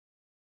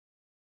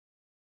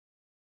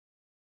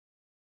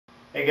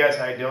Hey guys,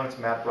 how you doing? It's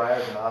Matt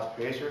Breyer, an Oz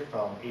Pacer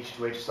from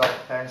H2H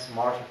Self-Defense,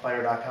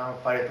 MartialFighter.com,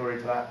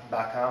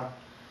 FightAuthority.com.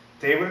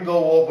 Today we're going to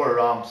go over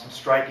some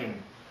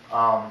striking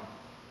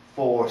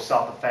for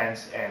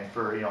self-defense and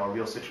for a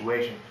real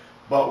situation.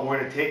 But we're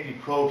going to take the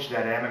approach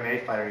that an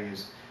MMA fighter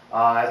uses.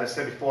 As I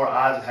said before,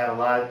 Oz has had a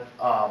lot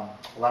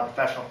of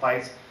professional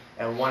fights,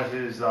 and one of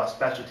his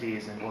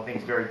specialties and one thing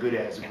he's very good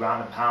at is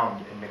ground and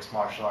pound in mixed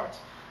martial arts.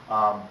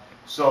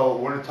 So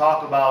we're going to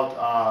talk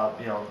about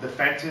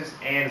defenses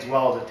and as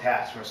well as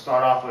attacks. We're going to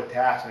start off with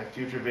attacks. In a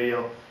future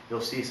video, you'll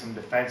see some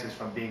defenses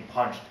from being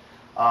punched.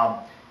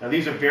 Now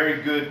these are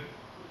very good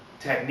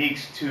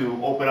techniques to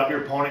open up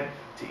your opponent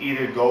to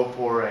either go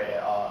for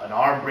an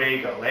arm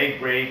break, a leg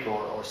break,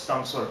 or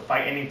some sort of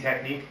fight-ending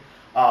technique.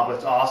 But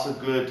it's also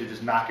good to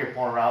just knock your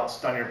opponent out,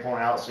 stun your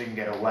opponent out so you can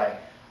get away.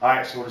 All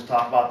right, so we'll just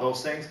talk about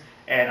those things.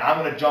 And I'm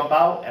going to jump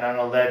out and I'm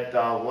going to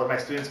let one of my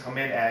students come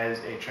in as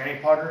a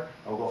training partner,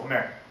 and we'll go from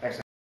there. Thanks.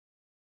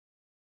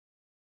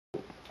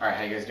 All right,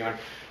 how you guys doing?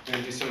 I'm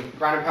going to do some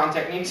ground and pound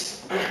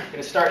techniques. I'm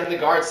going to start in the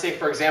guard. Say,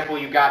 for example,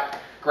 you got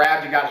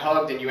grabbed, you got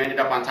hugged, and you ended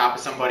up on top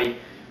of somebody.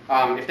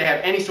 If they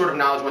have any sort of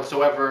knowledge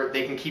whatsoever,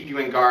 they can keep you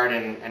in guard,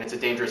 and it's a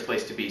dangerous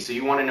place to be. So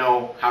you want to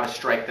know how to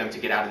strike them to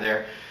get out of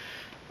there,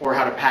 or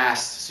how to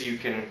pass so you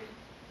can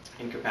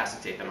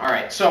incapacitate them. All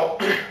right, so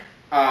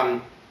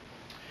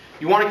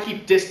you want to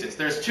keep distance.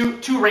 There's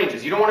two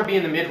ranges. You don't want to be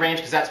in the mid-range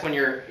because that's when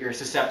you're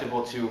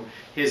susceptible to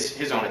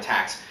his own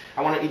attacks.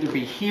 I want to either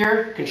be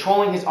here,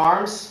 controlling his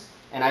arms,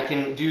 and I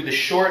can do the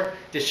short,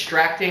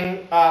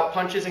 distracting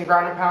punches in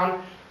ground and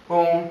pound.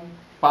 Boom,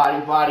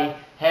 body, body,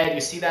 head.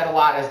 You see that a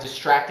lot as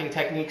distracting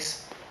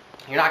techniques.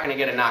 You're not going to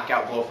get a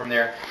knockout blow from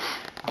there.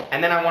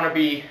 And then I want to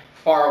be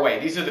far away.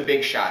 These are the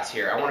big shots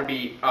here. I want to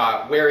be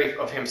wary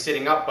of him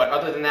sitting up, but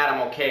other than that,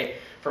 I'm okay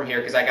from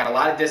here because I got a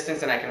lot of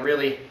distance and I can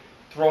really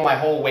throw my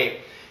whole weight.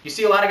 You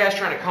see a lot of guys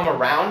trying to come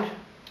around,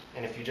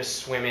 and if you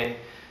just swim in,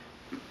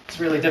 it's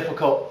really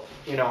difficult,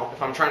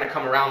 if I'm trying to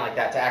come around like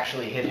that, to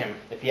actually hit him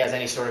if he has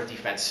any sort of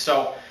defense.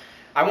 So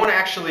I want to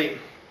actually,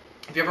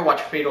 if you ever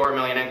watch Fedor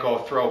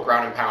Emelianenko throw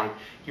ground and pound,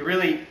 he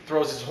really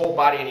throws his whole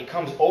body and he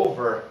comes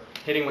over,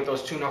 hitting with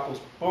those two knuckles,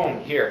 boom,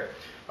 here,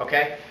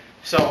 okay?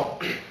 So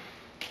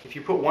if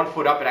you put one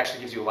foot up, it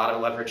actually gives you a lot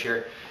of leverage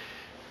here.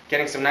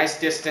 Getting some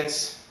nice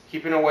distance,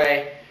 keeping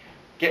away,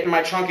 getting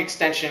my trunk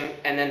extension,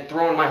 and then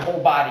throwing my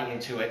whole body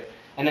into it,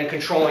 and then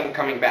controlling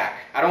coming back.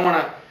 I don't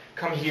want to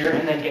come here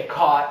and then get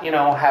caught,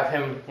 have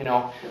him,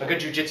 a good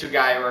jiu-jitsu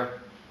guy or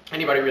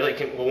anybody really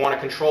will want to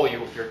control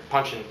you if you're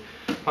punching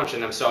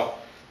them. So,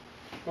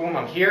 boom,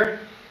 I'm here.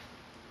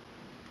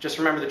 Just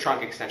remember the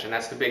trunk extension.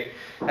 That's the big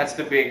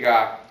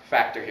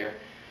factor here.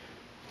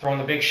 Throwing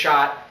the big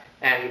shot,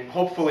 and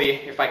hopefully,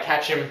 if I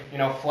catch him,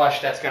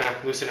 flush, that's gonna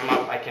loosen him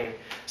up. I can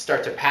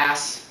start to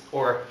pass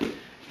or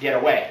get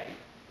away.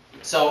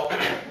 So,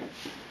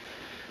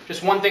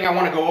 just one thing I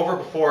want to go over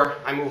before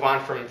I move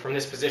on from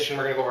this position.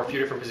 We're going to go over a few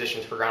different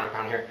positions for ground and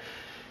pound here.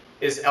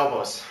 Is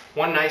elbows.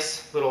 One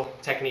nice little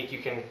technique you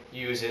can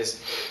use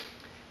is,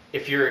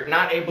 if you're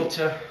not able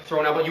to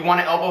throw an elbow, you want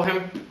to elbow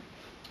him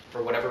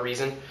for whatever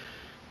reason.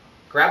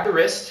 Grab the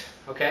wrist,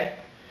 okay?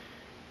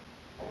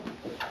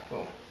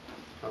 Boom.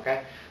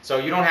 Okay? So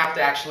you don't have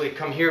to actually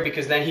come here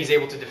because then he's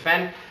able to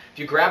defend. If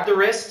you grab the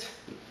wrist,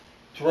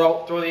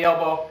 throw the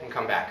elbow and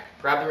come back.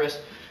 Grab the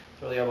wrist,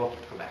 throw the elbow,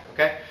 come back,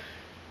 okay?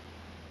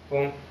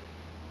 Boom,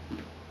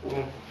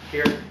 boom,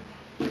 here,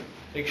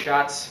 big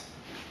shots.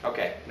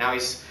 Okay, now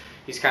he's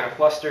kind of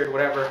flustered,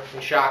 whatever,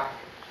 in shock.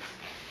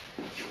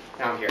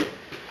 Now I'm here.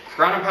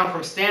 Ground and pound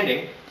from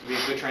standing, would be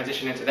a good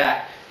transition into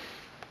that.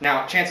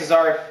 Now, chances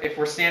are, if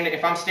I'm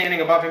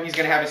standing above him, he's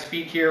gonna have his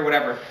feet here,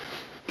 whatever.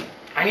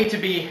 I need to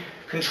be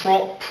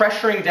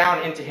pressuring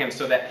down into him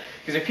so that,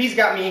 because if he's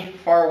got me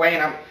far away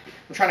and I'm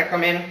trying to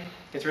come in,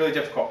 it's really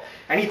difficult.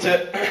 I need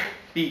to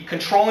be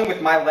controlling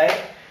with my leg.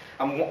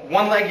 I'm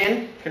one leg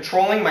in,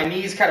 controlling, my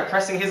knees kind of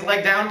pressing his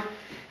leg down,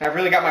 and I've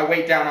really got my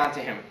weight down onto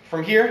him.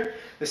 From here,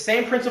 the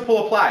same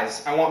principle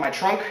applies. I want my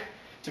trunk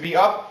to be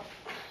up,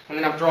 and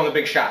then I'm throwing the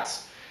big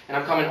shots, and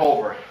I'm coming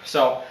over.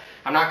 So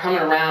I'm not coming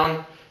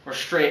around or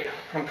straight,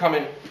 I'm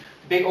coming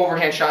big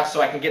overhand shots so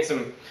I can get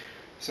some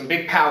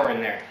big power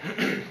in there.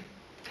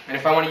 And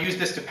if I want to use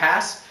this to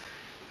pass,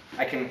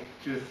 I can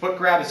do the foot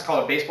grab. It's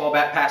called a baseball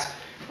bat pass,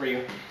 where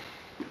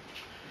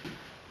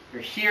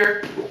you're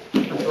here,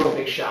 and throw a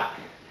big shot.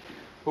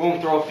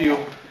 Boom, throw a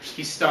few,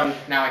 he's stunned,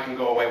 now I can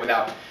go away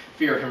without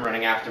fear of him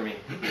running after me.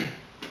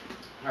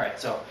 All right,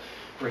 so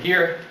we're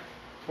here,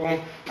 boom,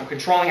 I'm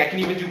controlling, I can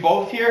even do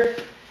both here,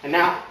 and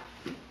now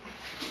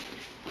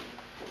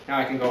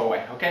I can go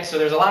away, okay? So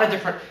there's a lot of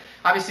different,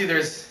 obviously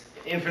there's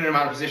infinite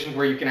amount of positions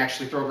where you can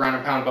actually throw ground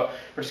and pound, but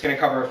we're just gonna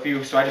cover a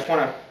few, so I just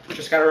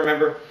gotta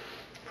remember,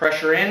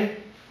 pressure in,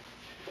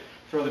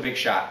 throw the big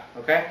shot,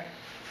 okay?